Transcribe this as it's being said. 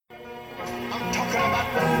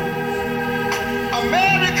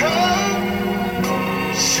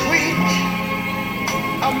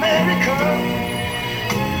America.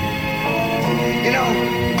 You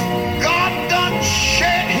know, God done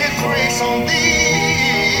shed his grace on thee.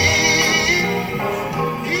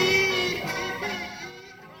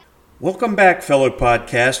 Welcome back, fellow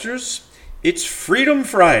podcasters. It's Freedom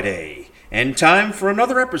Friday, and time for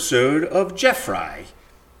another episode of Jeff Fry,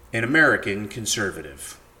 an American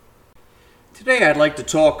conservative. Today I'd like to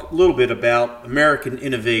talk a little bit about American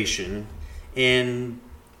innovation and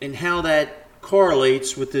how that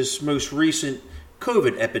correlates with this most recent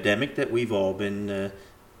COVID epidemic that we've all been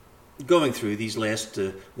going through these last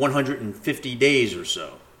 150 days or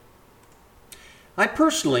so. I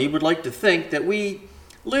personally would like to think that we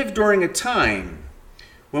live during a time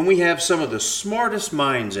when we have some of the smartest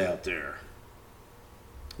minds out there.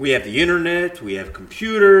 We have the internet, we have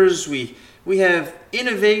computers, we have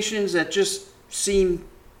innovations that just seem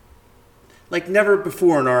like never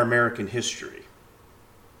before in our American history.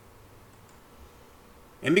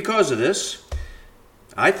 And because of this,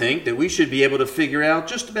 I think that we should be able to figure out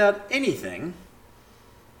just about anything,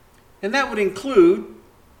 and that would include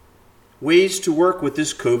ways to work with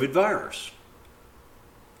this COVID virus.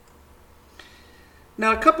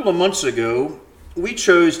 Now, a couple of months ago, we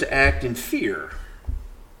chose to act in fear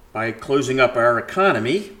by closing up our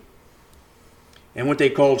economy and what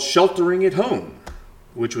they called sheltering at home,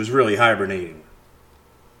 which was really hibernating.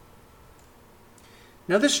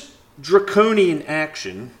 Now, this draconian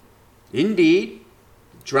action, indeed,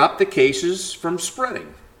 dropped the cases from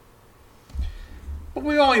spreading. But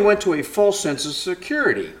we only went to a false sense of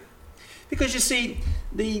security. Because you see,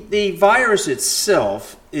 the virus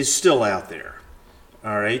itself is still out there.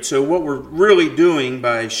 All right, so what we're really doing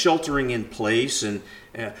by sheltering in place and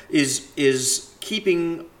is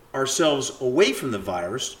keeping ourselves away from the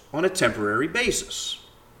virus on a temporary basis.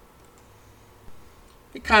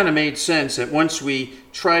 It kind of made sense that once we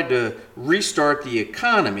tried to restart the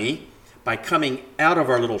economy by coming out of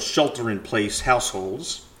our little shelter-in-place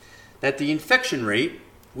households, that the infection rate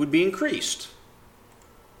would be increased.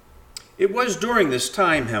 It was during this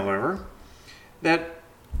time, however, that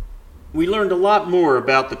we learned a lot more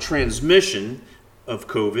about the transmission of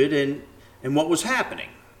COVID and what was happening.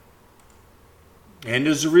 And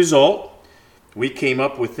as a result, we came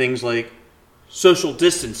up with things like social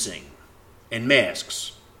distancing and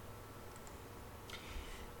masks.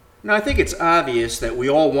 Now, I think it's obvious that we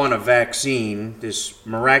all want a vaccine, this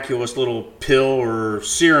miraculous little pill or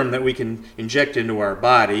serum that we can inject into our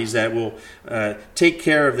bodies that will take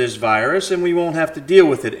care of this virus and we won't have to deal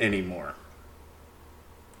with it anymore.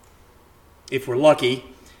 If we're lucky,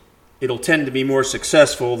 it'll tend to be more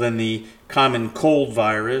successful than the common cold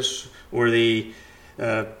virus or the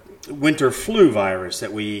winter flu virus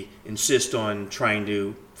that we insist on trying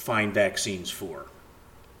to find vaccines for.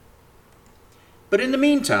 But in the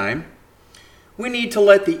meantime, we need to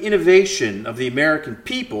let the innovation of the American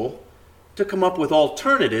people to come up with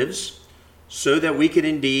alternatives so that we can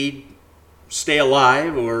indeed stay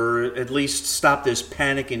alive or at least stop this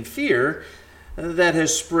panic and fear that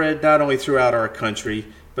has spread not only throughout our country,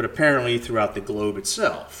 but apparently throughout the globe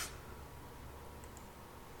itself.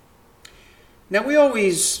 Now, we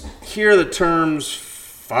always hear the terms,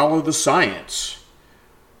 follow the science.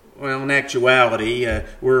 Well, in actuality,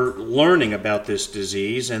 we're learning about this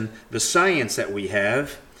disease, and the science that we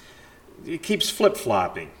have, it keeps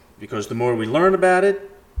flip-flopping, because the more we learn about it,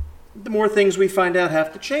 the more things we find out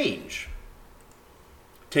have to change.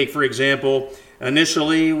 Take, for example,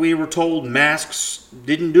 initially we were told masks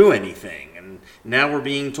didn't do anything, and now we're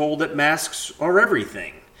being told that masks are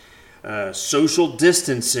everything. Social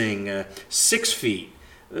distancing, 6 feet,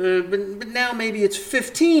 but now maybe it's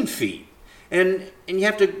 15 feet. And you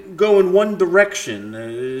have to go in one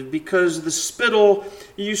direction because the spittle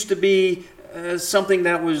used to be something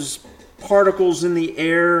that was particles in the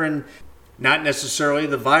air and not necessarily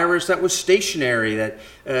the virus that was stationary,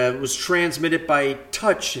 that was transmitted by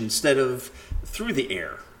touch instead of through the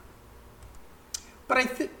air. But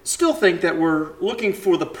I still think that we're looking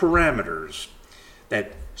for the parameters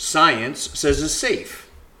that science says is safe.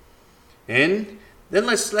 And then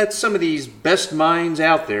let's let some of these best minds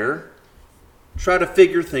out there try to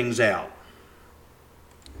figure things out.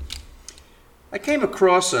 I came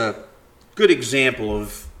across a good example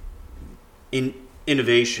of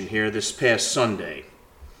innovation here this past Sunday.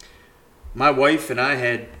 My wife and I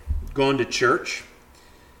had gone to church,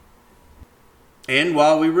 and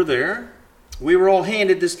while we were there, we were all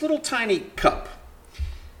handed this little tiny cup.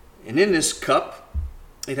 And in this cup,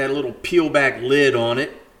 it had a little peel-back lid on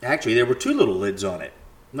it. Actually, there were two little lids on it.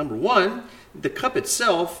 Number one, the cup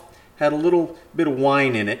itself had a little bit of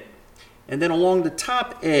wine in it. And then along the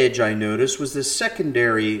top edge, I noticed, was this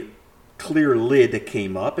secondary clear lid that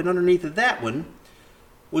came up, and underneath of that one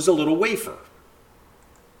was a little wafer.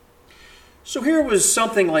 So here was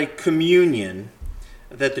something like communion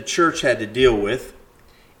that the church had to deal with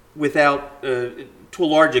without, to a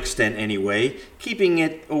large extent anyway, keeping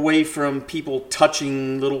it away from people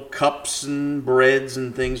touching little cups and breads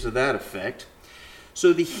and things to that effect.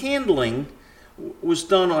 So the handling was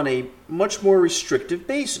done on a much more restrictive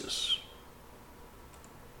basis.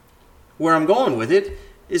 Where I'm going with it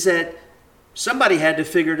is that somebody had to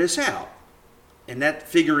figure this out. And that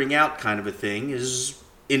figuring out kind of a thing is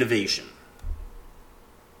innovation.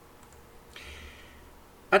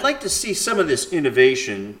 I'd like to see some of this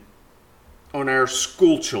innovation on our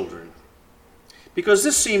school children, because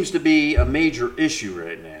this seems to be a major issue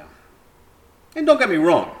right now. And don't get me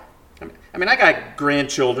wrong. I mean, I got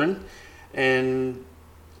grandchildren, and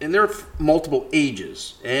they're multiple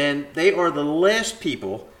ages, and they are the last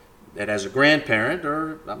people that, as a grandparent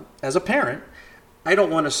or as a parent, I don't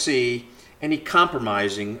want to see any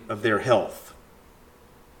compromising of their health.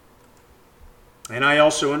 And I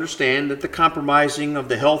also understand that the compromising of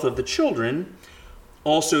the health of the children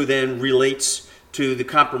also then relates to the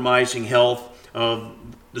compromising health of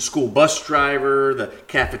the school bus driver, the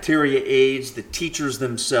cafeteria aides, the teachers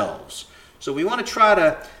themselves. So we want to try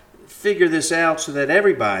to figure this out so that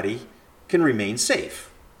everybody can remain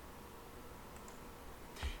safe.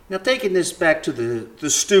 Now, taking this back to the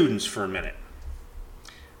students for a minute,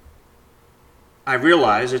 I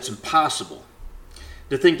realize it's impossible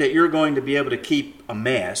to think that you're going to be able to keep a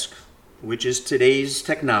mask, which is today's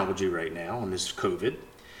technology right now on this COVID,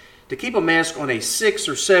 to keep a mask on a 6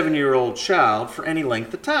 or 7-year-old child for any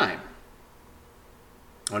length of time.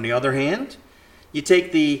 On the other hand, you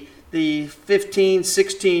take the 15,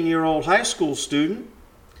 16-year-old high school student,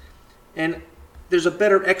 and there's a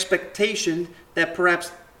better expectation that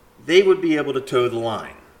perhaps they would be able to toe the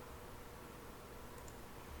line.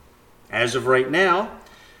 As of right now,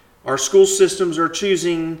 our school systems are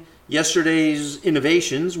choosing yesterday's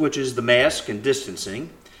innovations, which is the mask and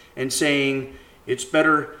distancing, and saying it's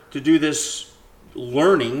better to do this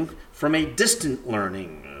learning from a distant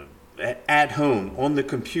learning at home on the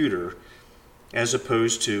computer as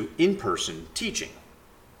opposed to in-person teaching.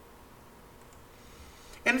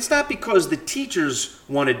 And it's not because the teachers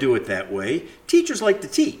want to do it that way. Teachers like to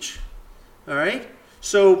teach, all right?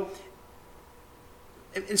 So,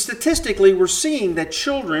 and statistically, we're seeing that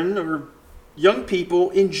children or young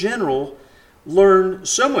people in general learn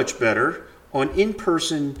so much better on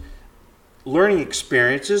in-person learning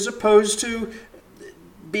experiences opposed to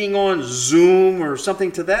being on Zoom or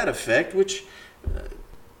something to that effect, which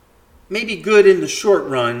may be good in the short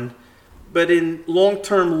run, but in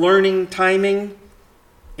long-term learning timing,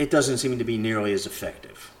 it doesn't seem to be nearly as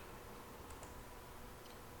effective.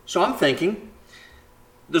 So I'm thinking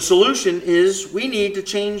the solution is we need to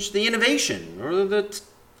change the innovation or the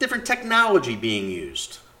different technology being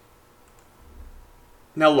used.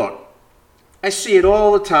 Now look, I see it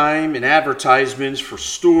all the time in advertisements for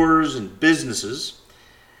stores and businesses.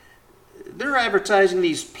 They're advertising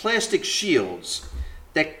these plastic shields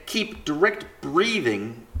that keep direct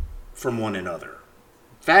breathing from one another.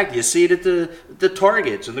 In fact, you see it at the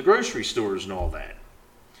Targets and the grocery stores and all that.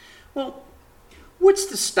 Well, what's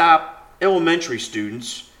to stop elementary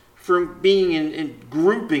students from being in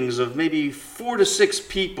groupings of maybe 4 to 6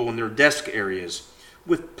 people in their desk areas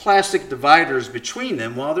with plastic dividers between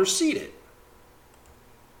them while they're seated?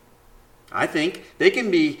 I think they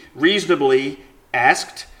can be reasonably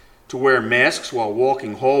asked to wear masks while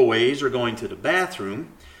walking hallways or going to the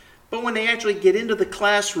bathroom. But when they actually get into the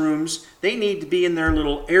classrooms, they need to be in their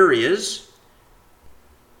little areas.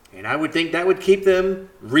 And I would think that would keep them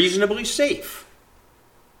reasonably safe.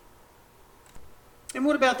 And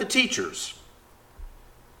what about the teachers?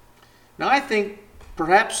 Now, I think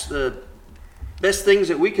perhaps the best things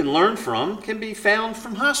that we can learn from can be found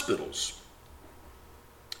from hospitals.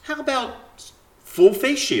 How about full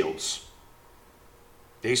face shields?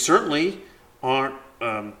 They certainly aren't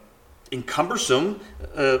encumbersome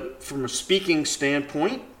from a speaking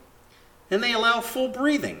standpoint, and they allow full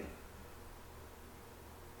breathing.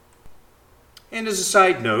 And as a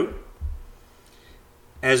side note,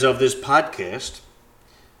 as of this podcast,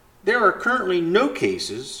 there are currently no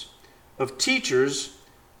cases of teachers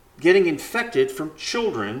getting infected from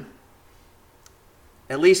children,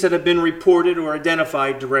 at least that have been reported or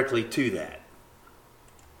identified directly to that.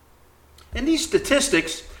 And these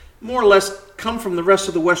statistics more or less come from the rest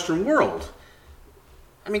of the Western world.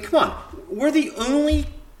 I mean, come on. We're the only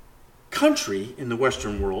country in the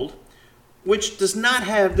Western world which does not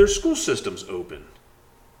have their school systems open.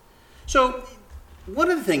 So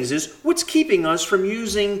one of the things is, what's keeping us from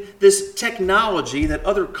using this technology that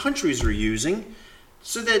other countries are using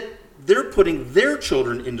so that they're putting their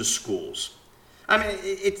children into schools? I mean,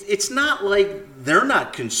 it's not like they're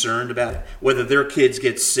not concerned about whether their kids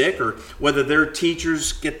get sick or whether their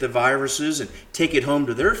teachers get the viruses and take it home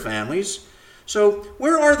to their families. So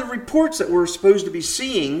where are the reports that we're supposed to be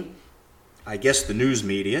seeing, I guess the news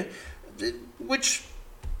media, which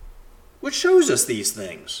shows us these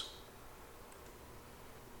things?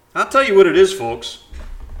 I'll tell you what it is, folks.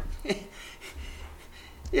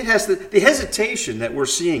 It has the hesitation that we're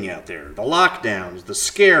seeing out there, the lockdowns, the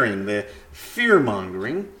scaring, the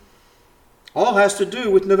fear-mongering, all has to do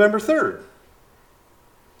with November 3rd.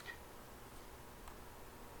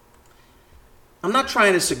 I'm not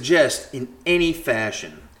trying to suggest in any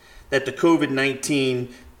fashion that the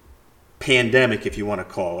COVID-19 pandemic, if you want to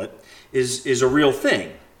call it, is a real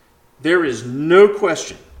thing. There is no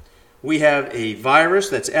question. We have a virus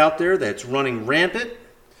that's out there that's running rampant,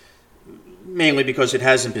 mainly because it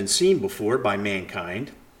hasn't been seen before by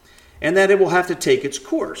mankind, and that it will have to take its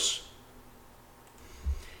course.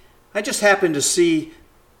 I just happened to see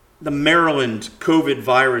the Maryland COVID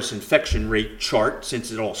virus infection rate chart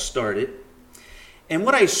since it all started. And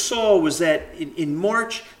what I saw was that in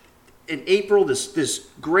March and April, this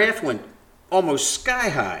graph went almost sky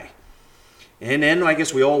high. And then I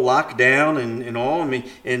guess we all locked down and all,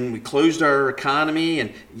 and we closed our economy.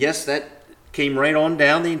 And yes, that came right on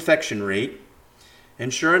down the infection rate.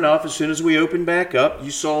 And sure enough, as soon as we opened back up,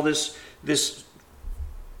 you saw this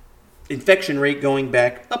infection rate going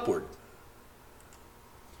back upward.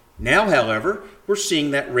 Now, however, we're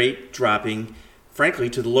seeing that rate dropping, frankly,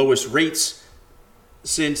 to the lowest rates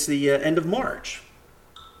since the end of March.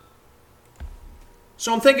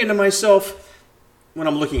 So I'm thinking to myself, when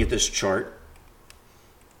I'm looking at this chart,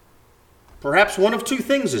 perhaps one of two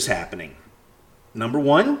things is happening. Number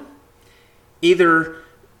one, either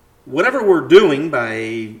whatever we're doing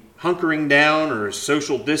by hunkering down or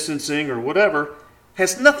social distancing or whatever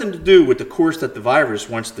has nothing to do with the course that the virus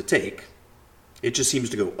wants to take. It just seems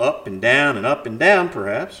to go up and down,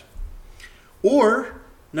 perhaps. Or,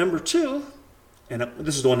 number two, and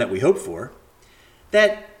this is the one that we hope for,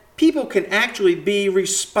 that people can actually be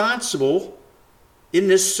responsible in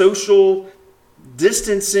this social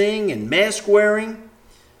distancing and mask wearing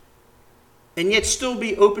and yet still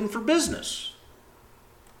be open for business.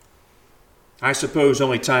 I suppose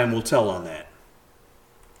only time will tell on that.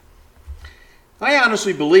 I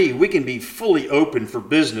honestly believe we can be fully open for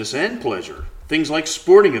business and pleasure, things like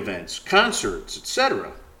sporting events, concerts,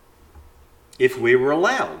 etc., if we were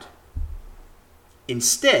allowed.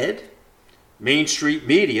 Instead, Main Street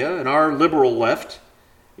media and our liberal left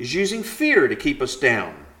is using fear to keep us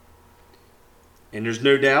down. And there's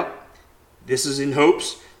no doubt this is in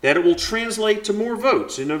hopes that it will translate to more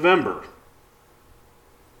votes in November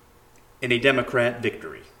and a Democrat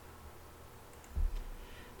victory.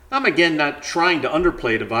 I'm again not trying to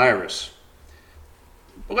underplay the virus.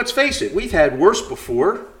 But let's face it, we've had worse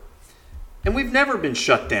before, and we've never been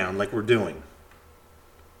shut down like we're doing.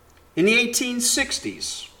 In the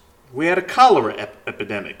 1860s, we had a cholera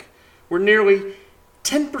epidemic where nearly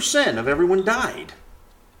 10% of everyone died.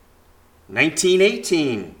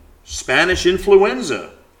 1918, Spanish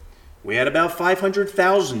influenza. We had about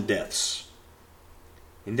 500,000 deaths.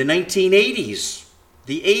 In the 1980s,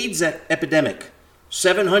 the AIDS epidemic,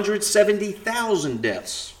 770,000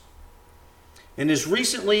 deaths. And as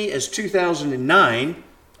recently as 2009,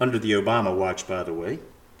 under the Obama watch, by the way,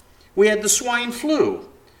 we had the swine flu,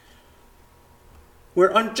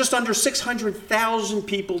 where just under 600,000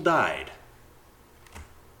 people died.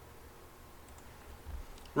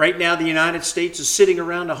 Right now, the United States is sitting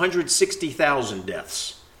around 160,000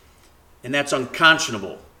 deaths, and that's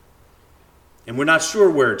unconscionable. And we're not sure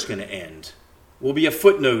where it's going to end. Will be a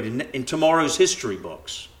footnote in tomorrow's history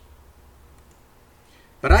books.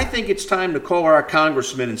 But I think it's time to call our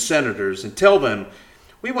congressmen and senators and tell them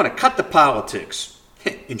we want to cut the politics,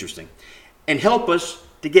 interesting, and help us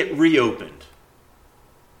to get reopened.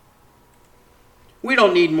 We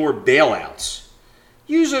don't need more bailouts.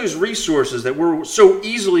 Use those resources that we're so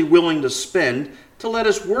easily willing to spend to let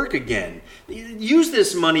us work again. Use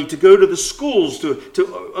this money to go to the schools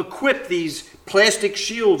to equip these plastic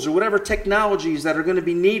shields or whatever technologies that are going to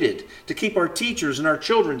be needed to keep our teachers and our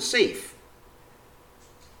children safe.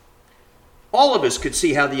 All of us could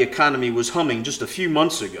see how the economy was humming just a few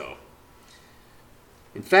months ago.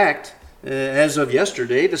 In fact, as of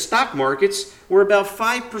yesterday, the stock markets were about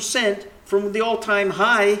 5% from the all-time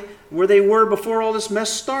high where they were before all this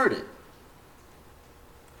mess started.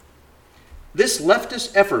 This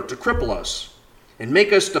leftist effort to cripple us and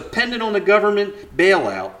make us dependent on the government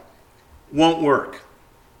bailout won't work.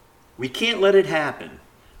 We can't let it happen.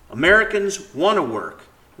 Americans want to work.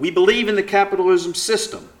 We believe in the capitalism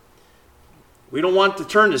system. We don't want to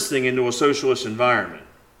turn this thing into a socialist environment.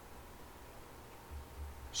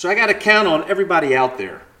 So I got to count on everybody out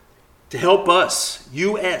there to help us,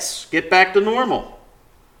 U.S., get back to normal.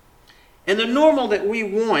 And the normal that we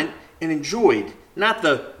want and enjoyed, not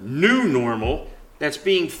the new normal that's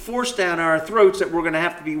being forced down our throats that we're going to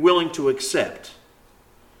have to be willing to accept.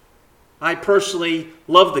 I personally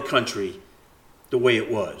love the country the way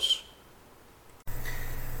it was.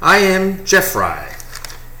 I am Jeff Fry,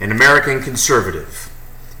 an American conservative.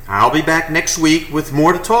 I'll be back next week with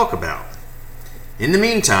more to talk about. In the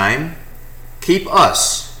meantime, keep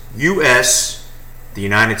us, U.S., the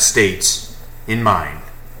United States, in mind.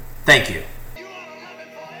 Thank you.